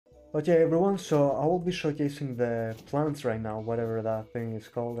Okay, everyone, so I will be showcasing the plants right now, whatever that thing is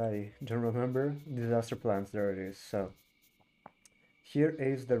called, I don't remember. Disaster plants, there it is. So, here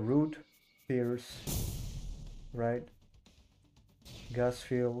is the root, pierce, right? Gas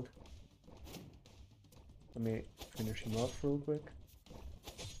field. Let me finish him off real quick.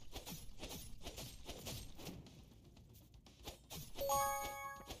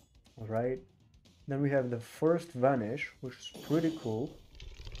 Alright. Then we have the first vanish, which is pretty cool.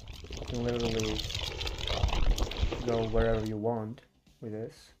 You can literally go wherever you want with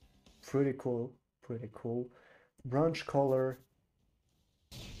this. Pretty cool, pretty cool. Branch color.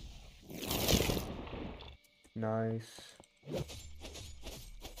 Nice.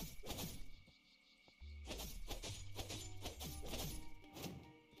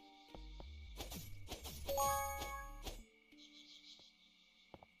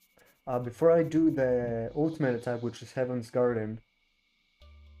 Before I do the ultimate attack, which is Heaven's Garden,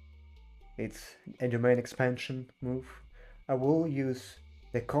 it's a domain expansion move, I will use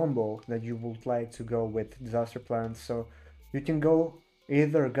the combo that you would like to go with Disaster Plants. So you can go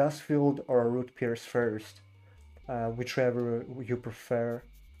either Gas Field or Root Pierce first, whichever you prefer.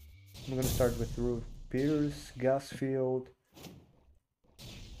 I'm gonna start with Root Pierce, Gas Field,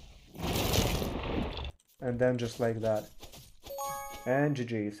 and then just like that. And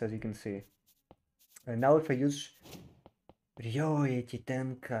GG's, as you can see. And now if I use Ryoeki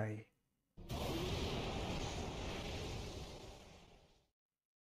Tenkai,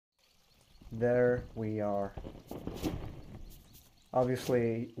 there we are.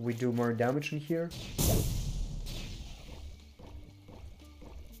 Obviously, we do more damage in here. Just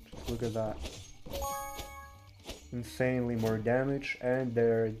look at that. Insanely more damage, and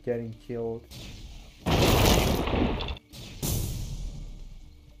they're getting killed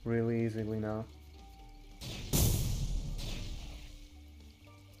really easily now.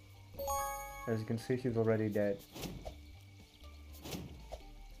 As you can see, he's already dead.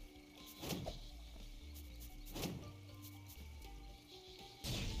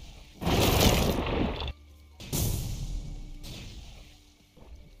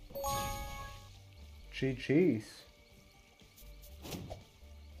 GG's.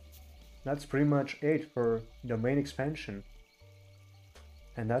 That's pretty much it for domain expansion.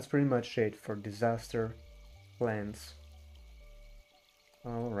 And that's pretty much it for disaster plans.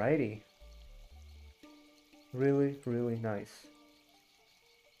 Alrighty. Really, really nice.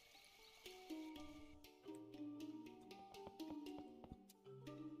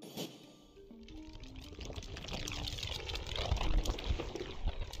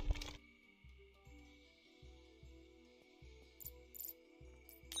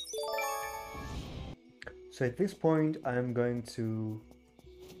 So at this point, I'm going to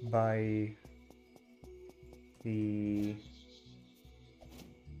buy the...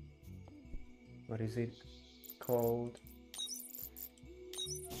 what is it called?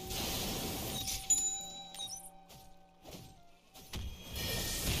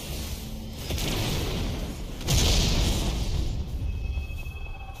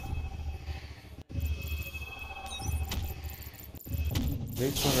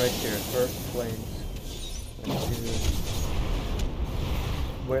 This one right here, Earth Flames.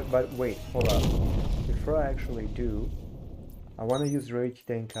 But wait, hold up. Before I actually do, I want to use Reiki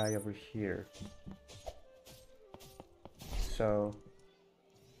Tenkai over here. So,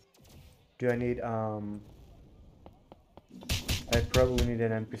 do I need, I probably need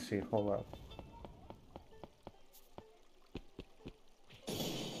an NPC, hold up.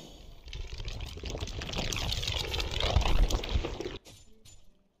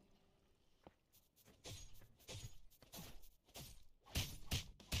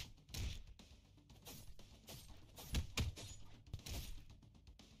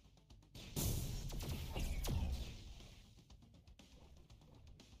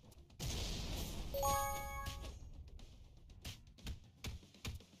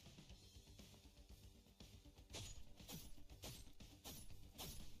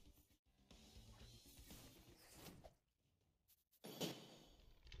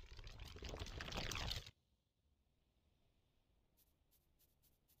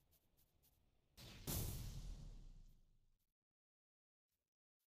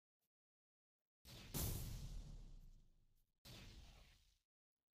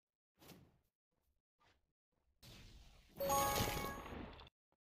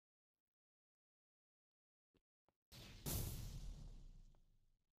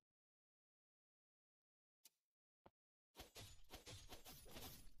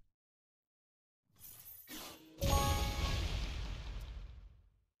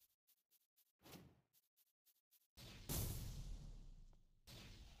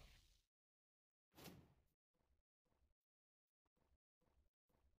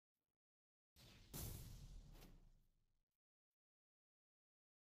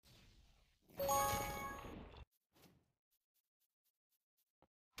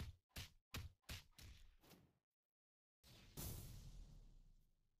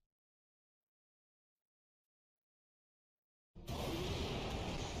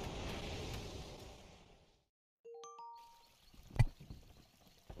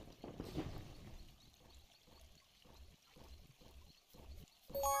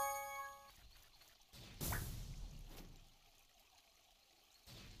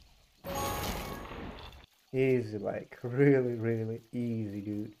 Easy, like really, really easy,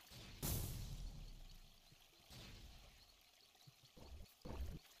 dude.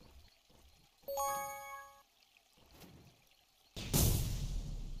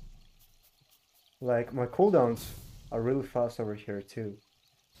 Like my cooldowns are really fast over here too,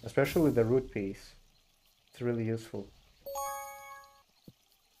 especially the root piece. It's really useful.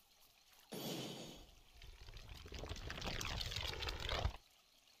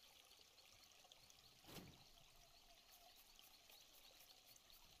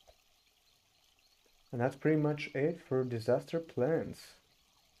 And that's pretty much it for disaster plans.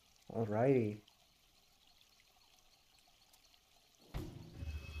 Alrighty.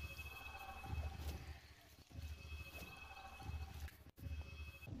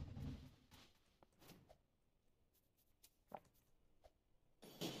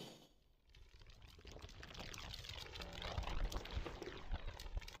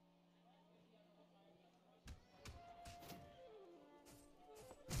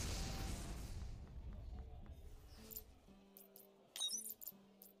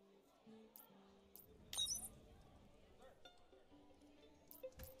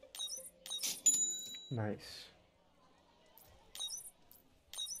 Nice.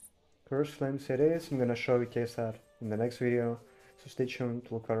 Curse Flames it is. I'm gonna showcase that in the next video. So stay tuned,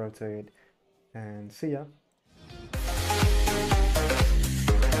 look forward to it, and see ya.